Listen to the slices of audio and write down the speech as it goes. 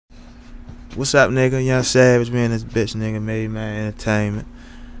What's up, nigga? Young Savage, man, this bitch, nigga, Made Man Entertainment.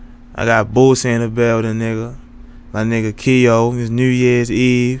 I got Boosie in the building, nigga. My nigga Keo, it's New Year's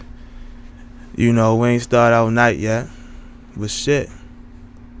Eve. You know, we ain't started out night yet. But shit,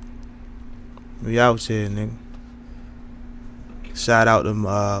 we out here, nigga. Shout out to,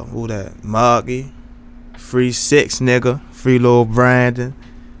 who that? Muggy. Free 6, nigga. Free Lil Brandon.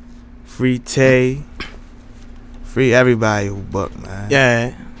 Free Tay. Free everybody who booked, man.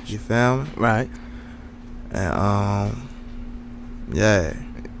 Yeah. You feel me? Right. And yeah.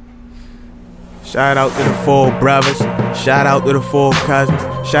 Shout out to the 4 brothers. Shout out to the 4 cousins.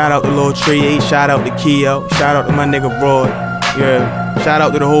 Shout out to Lil Tree. Shout out to Keo. Shout out to my nigga Roy. Yeah. Shout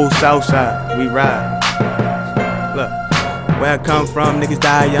out to the whole South Side. We ride. Look. Where I come from, niggas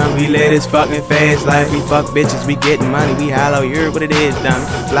die young. We live this fucking fast life. We fuck bitches, we getting money. We hollow, you heard what it is, dummy.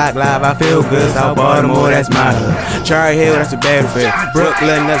 Black Live, I feel good. South Bodymore, that's my hood. Cherry Hill, that's a battlefield.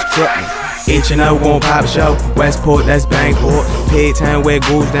 Brooklyn, that's Crooklyn. H&O gon' pop show. Westport, that's Bangport. Pigtown, where it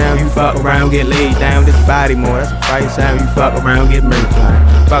goes down. You fuck around, get laid down. This Bodymore, that's a fight sound. You fuck around, get murdered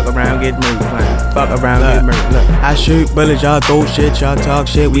climb. Fuck around, get murdered climb. Fuck around, get murdered. Look, I shoot bullets, y'all throw shit, y'all talk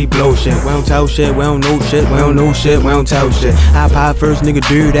shit, we blow shit. We don't tell shit, we don't know shit, we don't know shit, we don't tell shit. I pop first, nigga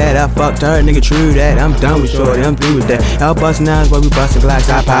do that. I fucked her, nigga true that. I'm done with shorty, I'm through with that. Y'all bustin' eyes while we bustin' blocks.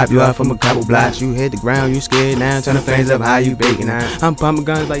 I pop you up from a couple blocks. You hit the ground, you scared now. Turn the flames up, how you baking now? I'm pumping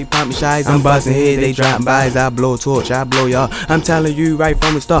guns like you pumping shies. I'm bustin' heads, they dropping bodies. I blow a torch, I blow y'all. I'm telling you right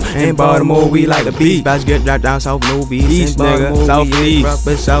from the start. In Baltimore, we like the beast. Bout to get dropped down south, no beast. East, nigga, southeast, rough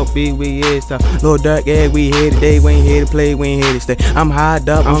but southeast, we is tough. Lil Durk, yeah, we here today. We ain't here to play, we ain't here to stay. I'm high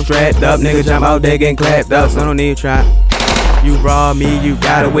up, I'm strapped up. Nigga jump out there getting clapped up, so don't need to try. You rob me, you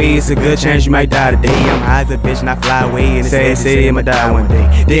got away, it's a good chance you might die today. I'm high as a bitch and I fly away in the sad city, I'ma die one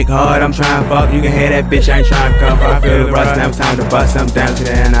day. Dick hard, I'm trying to fuck, you can have that bitch, I ain't trying to cuff. I feel the rust, now it's time to bust, I'm down to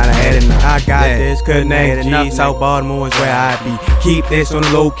the end, I done had enough. I got this, couldn't have enough. South Baltimore is where I be. Keep this on the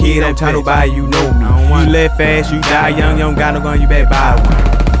low key, don't tell nobody you know me. You live fast, you die young, you don't got no gun, you better buy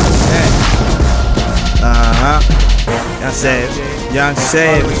one. Young Savage. Young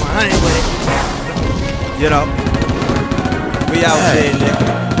Savage. You know. We out here,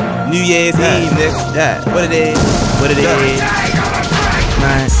 nigga. New Year's Eve, nigga. Yeah. What it is. What it is.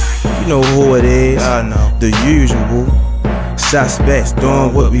 Man, you know who it is. I know. The usual. Suspects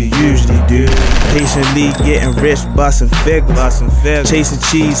doing what we usually do. Patiently getting rich, bustin' figures. Chasing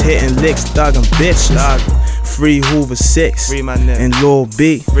cheese, hitting licks, thuggin' bitches. Free Hoover 6. Free my nigga. And Lil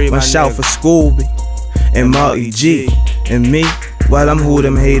B. Free my shout for Scooby. And Marty G. And me, while I'm who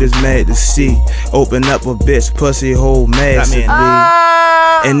them haters mad to see. Open up a bitch pussy hole massively.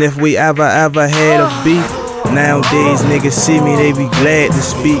 And if we ever had a beef, nowadays niggas see me, they be glad to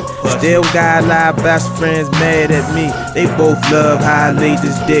speak. Still got a lot of best friends mad at me. They both love how I laid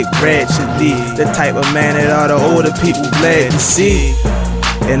this dick ratchetly. The type of man that all the older people glad to see.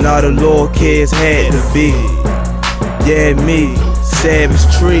 And all the little kids had to be. Yeah, me, Savage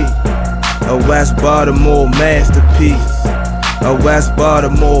Tree. A West Baltimore masterpiece. A West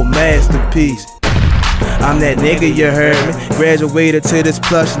Baltimore masterpiece. I'm that nigga, you heard me. Graduated to this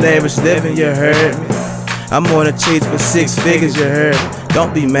plush lavish living, you heard me. I'm on a chase for 6 figures, you heard me.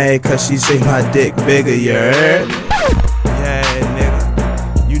 Don't be mad cause she say my dick bigger, you heard me. Yeah,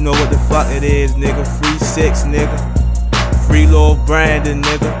 nigga. You know what the fuck it is, nigga. Free 6, nigga. Free Lil Brandon,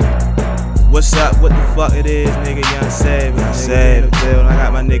 nigga. What's up? What the fuck it is, nigga? Young Savage. Young Savage. I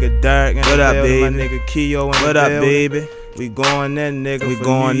got my nigga Durk in the building. What up, baby? My nigga Keo in the building. What up, baby? We going in, nigga. We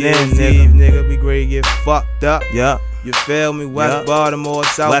going in, nigga. We ready to get fucked up. Yup. You feel me? West Baltimore,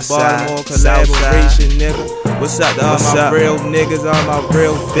 South Baltimore collaboration, nigga. What's up to all my real niggas, all my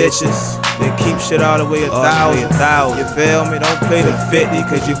real bitches? They keep shit all the way 1,000. You feel me? Don't play the 50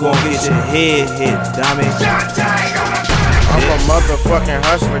 cause you gon' get your head hit, dummy. I'm a motherfucking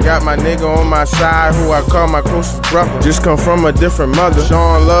hustler, got my nigga on my side who I call my closest brother. Just come from a different mother.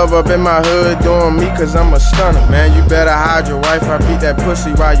 Showing love up in my hood, doing me cause I'm a stunner. Man, you better hide your wife, I beat that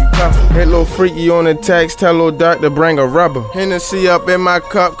pussy while you cuffin'. Hit Lil Freaky on the text, tell Lil Durk to bring a rubber. Hennessy up in my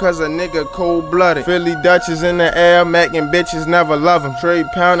cup cause a nigga cold-blooded. Philly Dutch is in the air, mackin' bitches never love him. Trade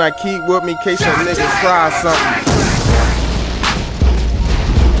pound I keep with me case a nigga try something.